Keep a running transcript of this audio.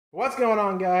What's going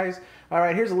on, guys? All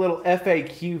right, here's a little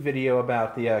FAQ video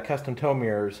about the custom tow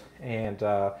mirrors and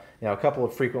a couple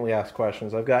of frequently asked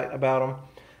questions I've got about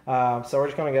them. So we're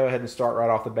just going to go ahead and start right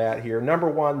off the bat here. Number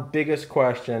one biggest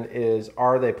question is,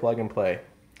 are they plug and play?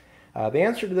 The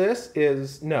answer to this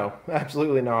is no,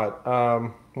 absolutely not.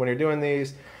 When you're doing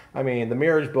these, I mean, the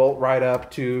mirrors bolt right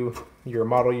up to your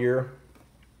model year.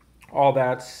 All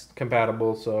that's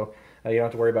compatible, so you don't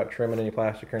have to worry about trimming any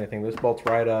plastic or anything. This bolts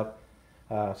right up.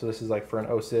 So this is like for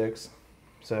an 06.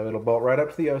 So it'll bolt right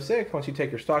up to the 06 once you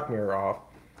take your stock mirror off.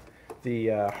 The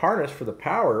harness for the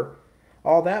power,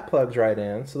 all that plugs right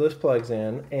in. So this plugs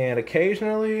in, and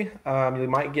occasionally you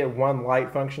might get one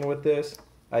light function with this.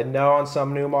 I know on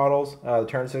some new models the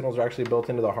turn signals are actually built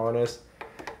into the harness.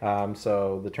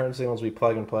 So the turn signals will be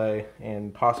plug and play,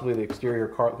 and possibly the exterior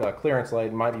clearance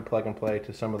light might be plug and play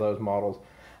to some of those models.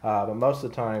 But most of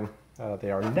the time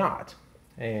they are not.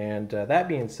 And that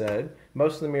being said,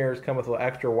 most of the mirrors come with a little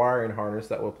extra wiring harness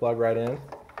that will plug right in,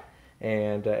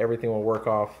 and everything will work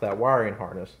off that wiring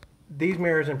harness. These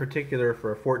mirrors in particular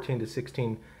for a 14 to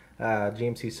 16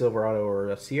 GMC Silverado or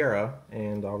a Sierra,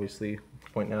 and obviously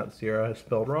pointing out Sierra is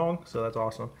spelled wrong, so that's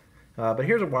awesome. But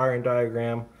here's a wiring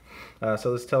diagram.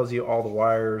 So this tells you all the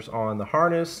wires on the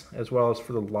harness as well as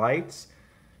for the lights.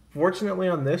 Fortunately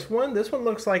on this one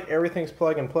looks like everything's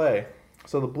plug and play.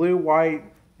 So the blue, white,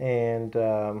 and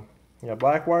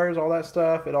black wires, all that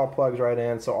stuff, it all plugs right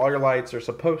in. So all your lights are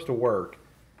supposed to work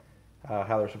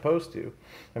how they're supposed to.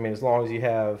 I mean, as long as you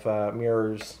have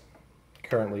mirrors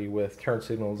currently with turn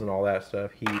signals and all that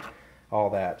stuff, heat, all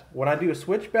that. When I do a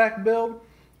switchback build,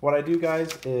 what I do,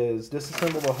 guys, is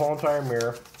disassemble the whole entire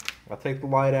mirror. I'll take the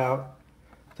light out,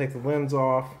 take the lens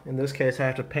off. In this case, I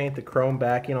have to paint the chrome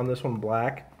backing on this one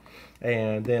black,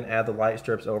 and then add the light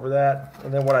strips over that.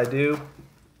 And then what I do,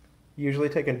 usually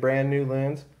take a brand new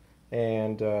lens,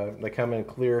 and they come in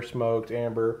clear, smoked,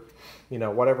 amber,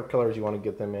 whatever colors you want to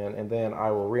get them in, and then I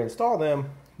will reinstall them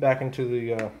back into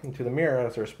the mirror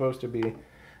as they're supposed to be,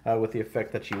 with the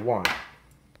effect that you want.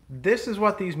 This is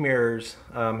what these mirrors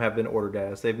have been ordered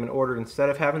as. They've been ordered, instead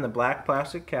of having the black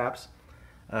plastic caps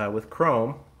with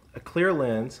chrome, a clear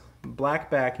lens,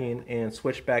 black backing, and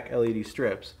switchback LED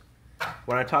strips.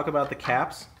 When I talk about the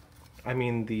caps, I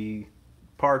mean the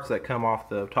parts that come off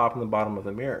the top and the bottom of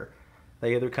the mirror.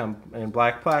 They either come in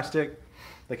black plastic,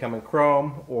 they come in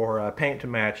chrome, or paint to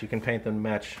match. You can paint them to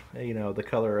match, the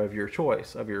color of your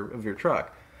choice of your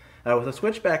truck. With a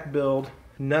switchback build,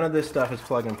 none of this stuff is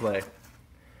plug and play.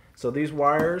 So these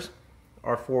wires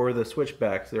are for the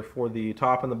switchbacks. They're for the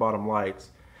top and the bottom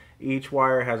lights. Each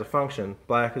wire has a function.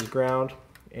 Black is ground,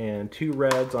 and two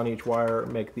reds on each wire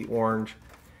make the orange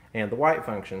and the white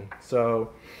function.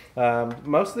 So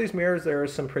most of these mirrors, there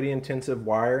is some pretty intensive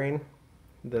wiring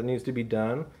that needs to be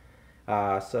done.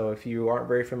 So if you aren't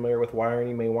very familiar with wiring,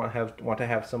 you may want to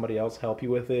have somebody else help you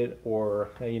with it,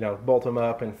 or bolt them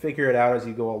up and figure it out as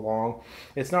you go along.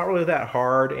 It's not really that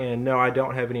hard, and no, I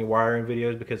don't have any wiring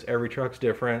videos because every truck's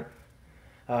different.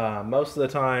 Most of the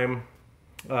time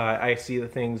I see the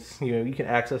things, you can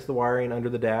access the wiring under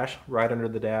the dash, right under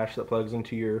the dash that plugs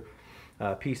into your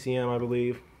PCM, I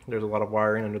believe. There's a lot of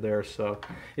wiring under there, so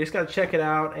you just got to check it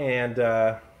out and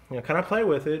kind of play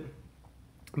with it.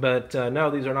 But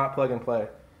no, these are not plug and play.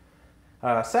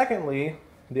 Secondly,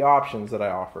 the options that I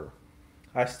offer.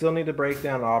 I still need to break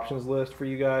down an options list for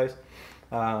you guys,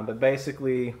 but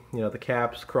basically, the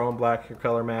caps, chrome, black, are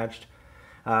color matched.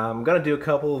 I'm going to do a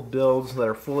couple of builds that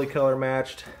are fully color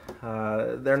matched.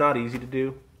 They're not easy to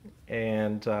do,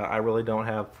 and I really don't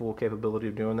have full capability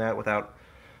of doing that without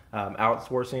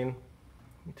outsourcing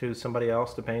to somebody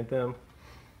else to paint them.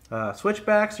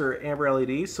 Switchbacks are amber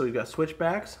LEDs, so we've got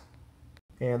switchbacks,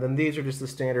 and then these are just the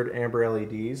standard amber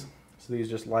LEDs. So these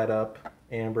just light up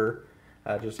amber,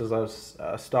 just as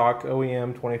a stock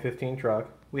OEM 2015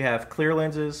 truck. We have clear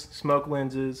lenses, smoke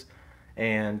lenses,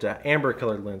 and amber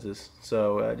colored lenses.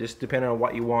 So just depending on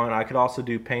what you want. I could also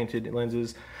do painted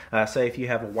lenses. Say if you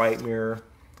have a white mirror,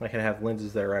 I can have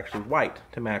lenses that are actually white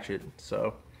to match it.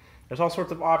 So there's all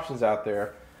sorts of options out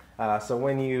there. So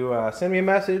when you send me a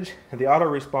message, the auto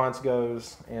response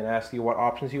goes and asks you what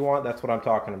options you want. That's what I'm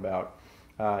talking about.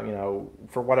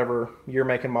 For whatever year,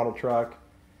 make, and model truck,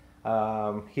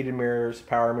 heated mirrors,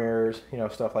 power mirrors,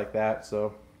 stuff like that.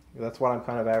 So that's what I'm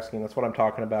kind of asking. That's what I'm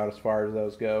talking about as far as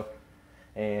those go.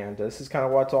 And this is kind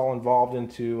of what's all involved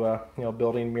into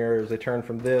building mirrors. They turn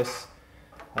from this,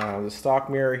 the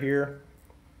stock mirror here,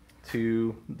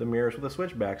 to the mirrors with the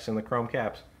switchbacks and the chrome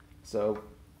caps. So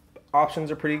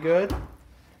options are pretty good,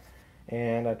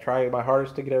 and I try my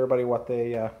hardest to get everybody what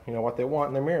they what they want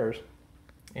in their mirrors.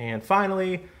 And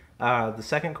finally, The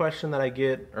second question that I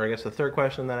get, or I guess the third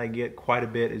question that I get quite a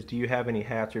bit is, do you have any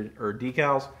hats or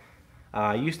decals?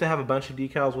 I used to have a bunch of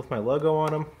decals with my logo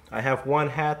on them. I have one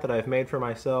hat that I've made for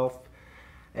myself,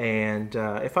 and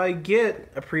if I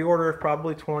get a pre-order of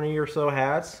probably 20 or so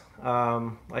hats,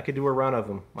 I could do a run of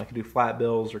them. I could do flat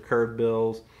bills or curved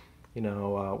bills,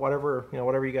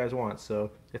 whatever you guys want. So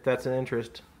if that's an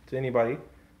interest to anybody,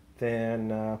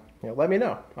 then let me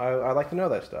know. I'd like to know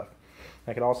that stuff.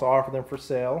 I could also offer them for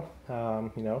sale,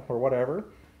 or whatever.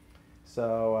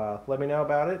 So let me know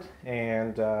about it,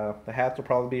 and the hats will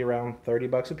probably be around 30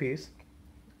 bucks a piece,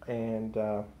 and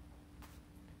we'll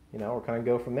kind of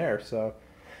go from there. So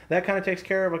that kind of takes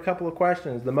care of a couple of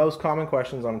questions, the most common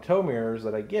questions on tow mirrors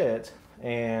that I get,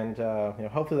 and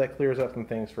hopefully that clears up some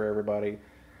things for everybody.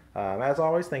 As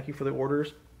always, thank you for the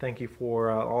orders. Thank you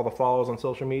for all the follows on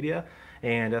social media,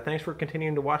 and thanks for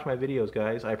continuing to watch my videos,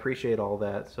 guys. I appreciate all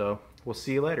that. So we'll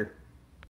see you later.